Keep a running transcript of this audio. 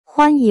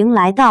欢迎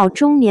来到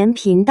中年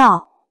频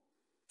道，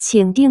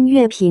请订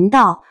阅频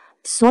道，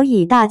所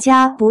以大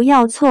家不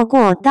要错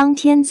过当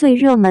天最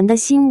热门的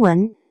新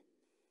闻。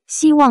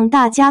希望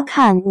大家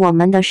看我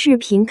们的视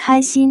频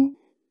开心。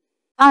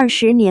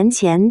20年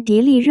前迪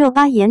丽热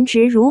巴颜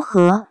值如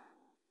何？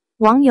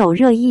网友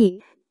热议，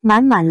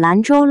满满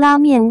兰州拉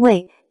面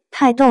味，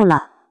太逗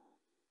了。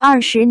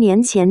20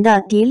年前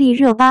的迪丽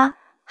热巴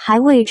还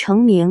未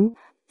成名，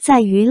在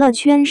娱乐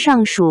圈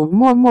尚属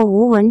默默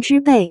无闻之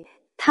辈。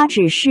她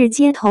只是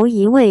街头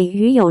一位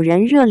与友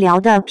人热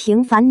聊的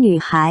平凡女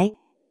孩，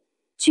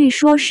据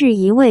说是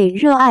一位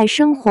热爱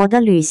生活的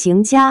旅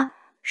行家，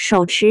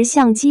手持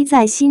相机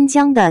在新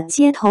疆的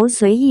街头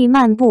随意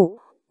漫步，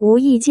无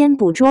意间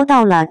捕捉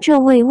到了这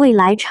位未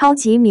来超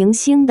级明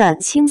星的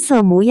青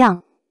涩模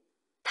样。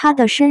她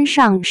的身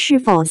上是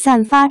否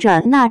散发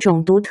着那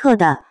种独特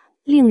的、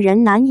令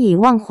人难以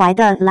忘怀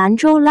的兰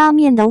州拉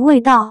面的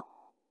味道，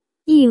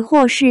亦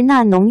或是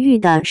那浓郁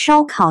的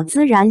烧烤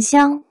孜然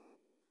香？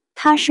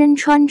她身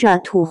穿着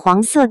土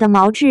黄色的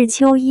毛质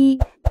秋衣，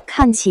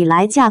看起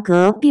来价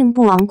格并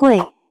不昂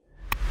贵。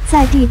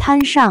在地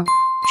摊上，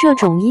这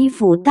种衣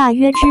服大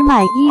约只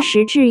卖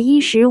10至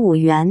15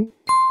元。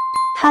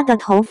她的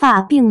头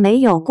发并没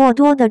有过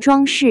多的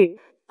装饰，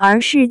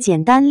而是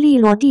简单利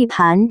落地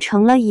盘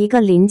成了一个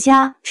邻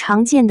家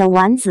常见的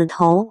丸子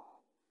头。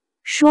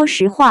说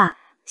实话，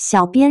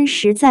小编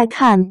实在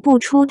看不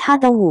出她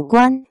的五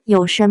官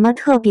有什么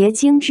特别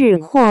精致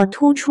或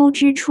突出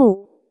之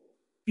处。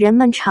人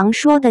们常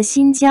说的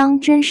新疆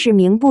真是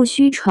名不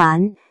虚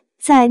传，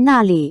在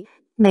那里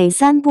每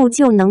3步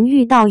就能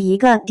遇到一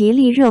个迪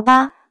丽热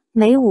巴，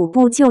每5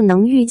步就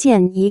能遇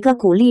见一个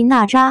古力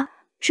娜扎，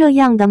这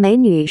样的美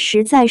女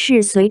实在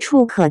是随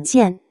处可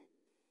见。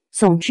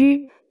总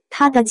之，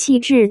她的气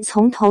质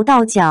从头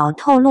到脚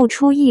透露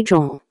出一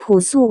种朴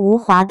素无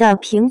华的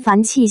平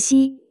凡气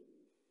息，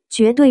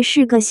绝对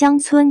是个乡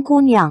村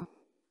姑娘。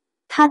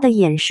她的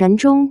眼神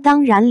中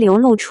当然流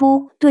露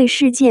出对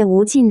世界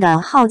无尽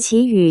的好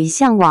奇与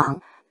向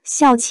往，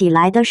笑起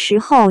来的时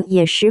候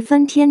也十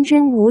分天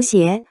真无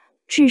邪，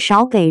至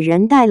少给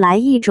人带来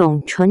一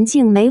种纯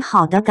净美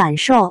好的感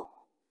受。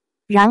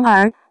然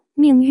而，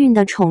命运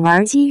的宠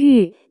儿机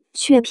遇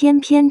却偏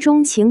偏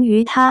钟情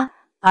于她，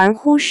而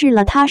忽视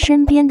了她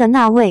身边的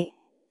那位。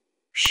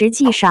实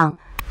际上，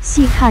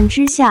细看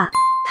之下，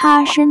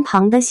她身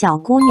旁的小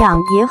姑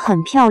娘也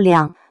很漂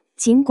亮。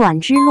尽管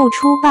只露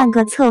出半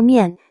个侧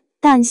面，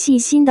但细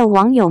心的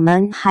网友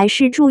们还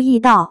是注意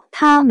到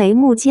她眉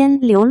目间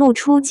流露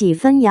出几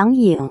分杨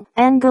颖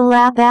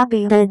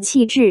Angelababy 的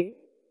气质。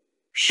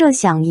设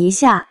想一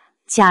下，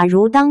假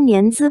如当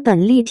年资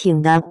本力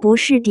挺的不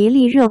是迪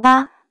丽热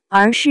巴，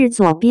而是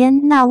左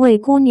边那位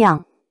姑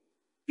娘，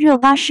热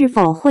巴是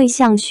否会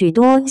像许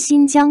多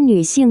新疆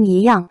女性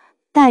一样，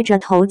戴着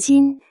头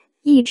巾，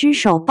一只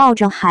手抱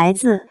着孩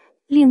子，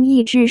另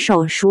一只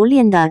手熟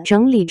练地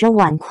整理着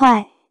碗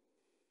筷？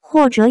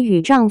或者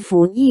与丈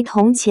夫一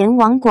同前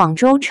往广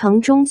州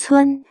城中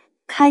村，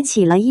开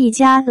启了一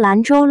家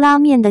兰州拉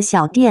面的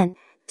小店。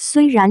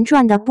虽然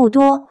赚得不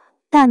多，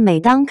但每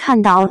当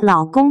看到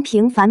老公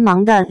平凡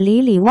忙的里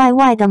里外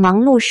外的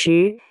忙碌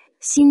时，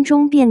心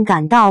中便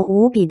感到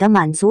无比的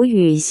满足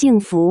与幸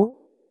福。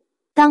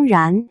当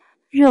然，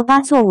热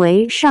巴作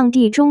为上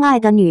帝钟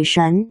爱的女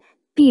神，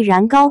必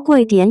然高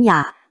贵典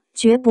雅，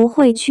绝不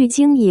会去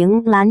经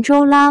营兰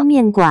州拉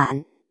面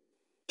馆。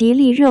迪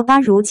丽热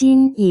巴如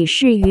今已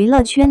是娱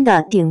乐圈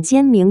的顶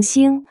尖明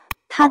星，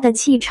她的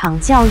气场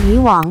较以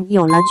往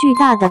有了巨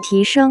大的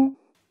提升，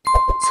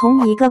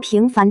从一个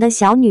平凡的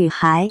小女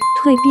孩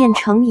蜕变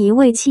成一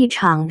位气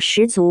场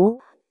十足、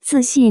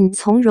自信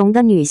从容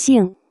的女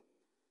性。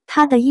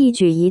她的一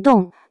举一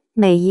动，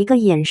每一个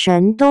眼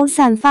神都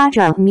散发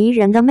着迷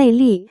人的魅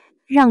力，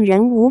让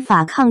人无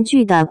法抗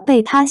拒地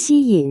被她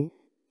吸引。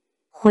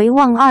回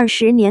望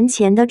20年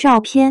前的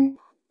照片，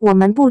我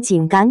们不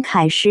仅感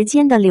慨时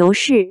间的流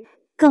逝，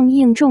更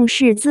应重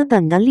视资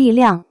本的力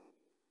量。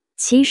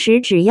其实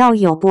只要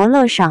有伯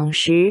乐赏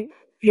识，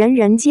人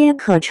人皆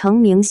可成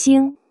明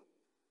星。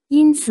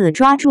因此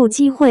抓住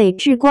机会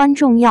至关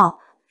重要，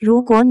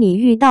如果你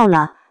遇到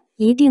了，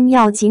一定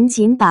要紧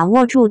紧把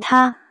握住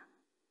它。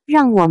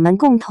让我们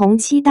共同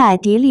期待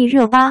迪丽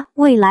热巴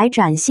未来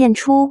展现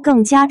出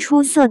更加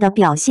出色的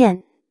表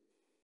现。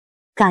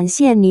感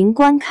谢您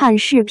观看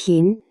视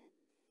频。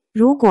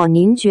如果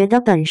您觉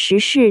得本时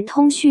事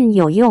通讯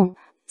有用，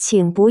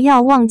请不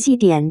要忘记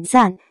点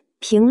赞、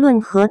评论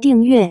和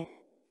订阅。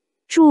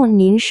祝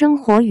您生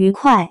活愉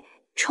快，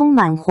充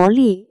满活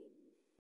力。